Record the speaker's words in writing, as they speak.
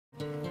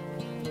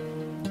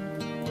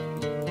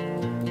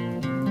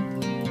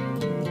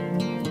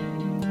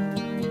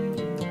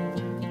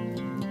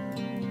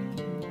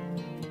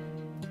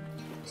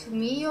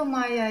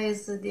Homaya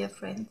is a dear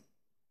friend.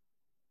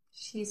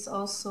 She's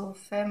also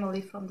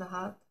family from the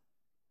heart.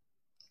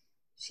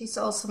 She's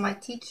also my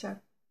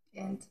teacher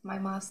and my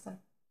master.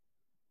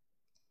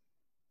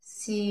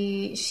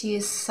 She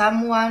is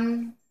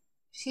someone,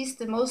 she's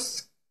the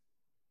most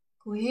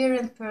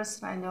coherent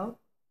person I know,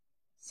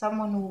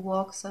 someone who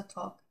walks her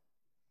talk,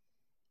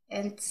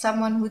 and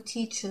someone who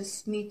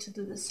teaches me to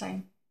do the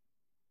same,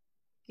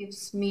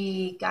 gives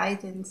me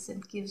guidance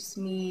and gives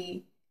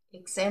me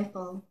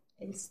example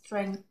and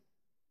strength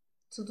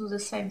to do the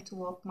same, to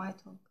walk my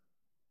talk.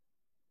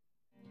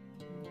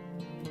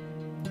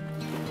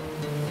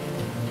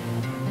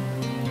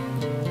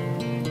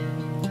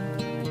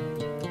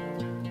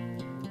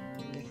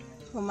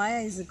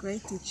 Homaya is a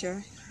great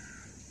teacher.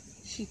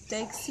 She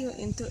takes you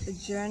into a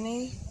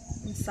journey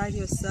inside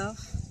yourself,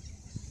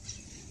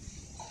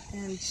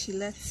 and she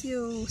lets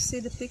you see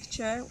the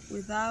picture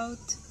without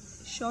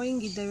showing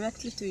it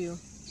directly to you.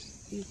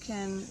 You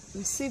can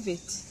receive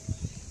it.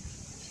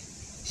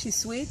 She's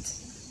sweet,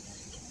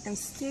 and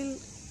still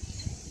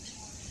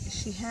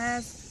she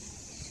has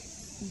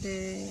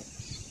the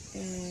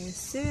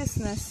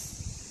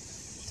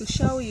seriousness to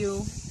show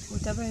you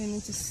whatever you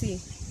need to see.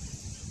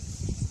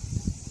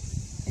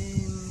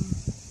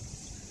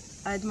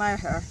 I admire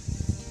her.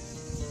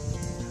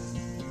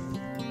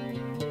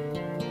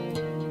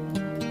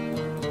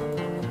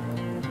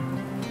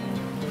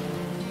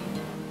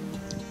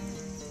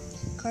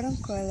 קודם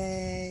כל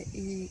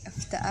היא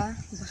הפתעה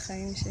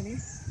בחיים שלי,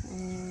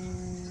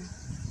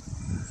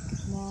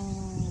 כמו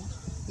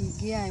היא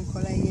הגיעה עם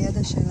כל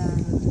הידע שלה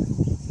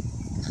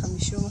ככה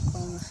משום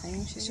מקום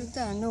לחיים שלי. פשוט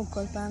תענוג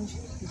כל פעם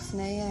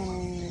לפני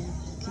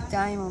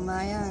כיתה עם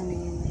הומיה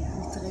אני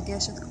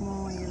מתרגשת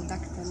כמו ילדה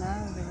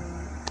קטנה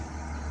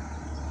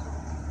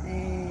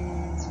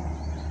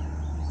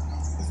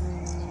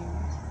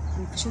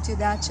אני פשוט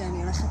יודעת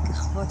שאני הולכת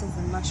לחוות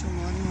איזה משהו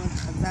מאוד מאוד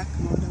חזק,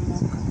 מאוד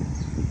עמוק,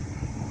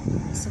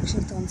 סוג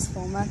של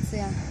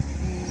טרנספורמציה.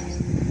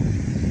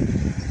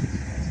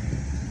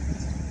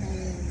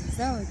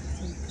 זהו,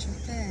 זה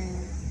פשוט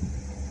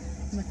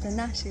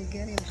מתנה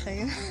שהגיעה לי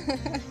לחיים.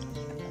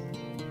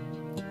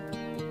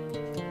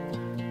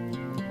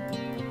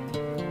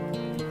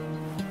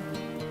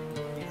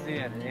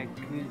 Dizer é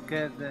que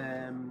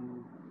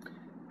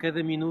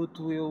cada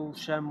minuto eu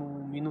chamo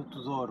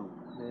minuto de ouro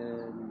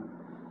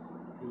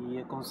e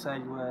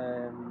aconselho a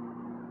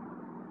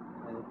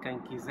quem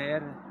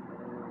quiser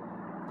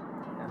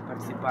a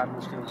participar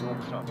nos teus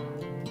workshops.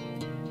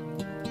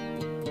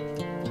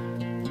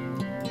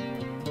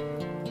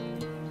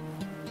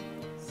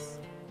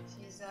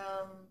 She's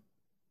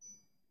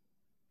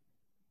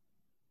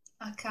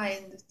a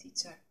kind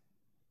teacher.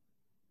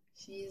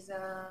 She's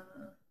a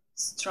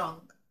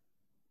strong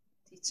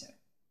teacher.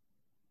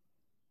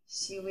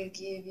 She will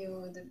give you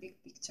the big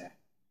picture,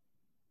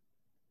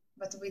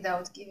 but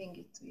without giving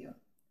it to you.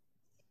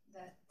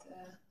 That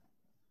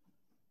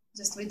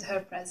just with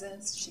her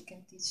presence, she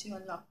can teach you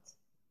a lot.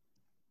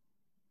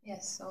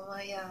 Yes,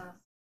 Homaya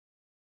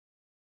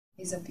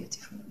is a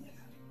beautiful woman.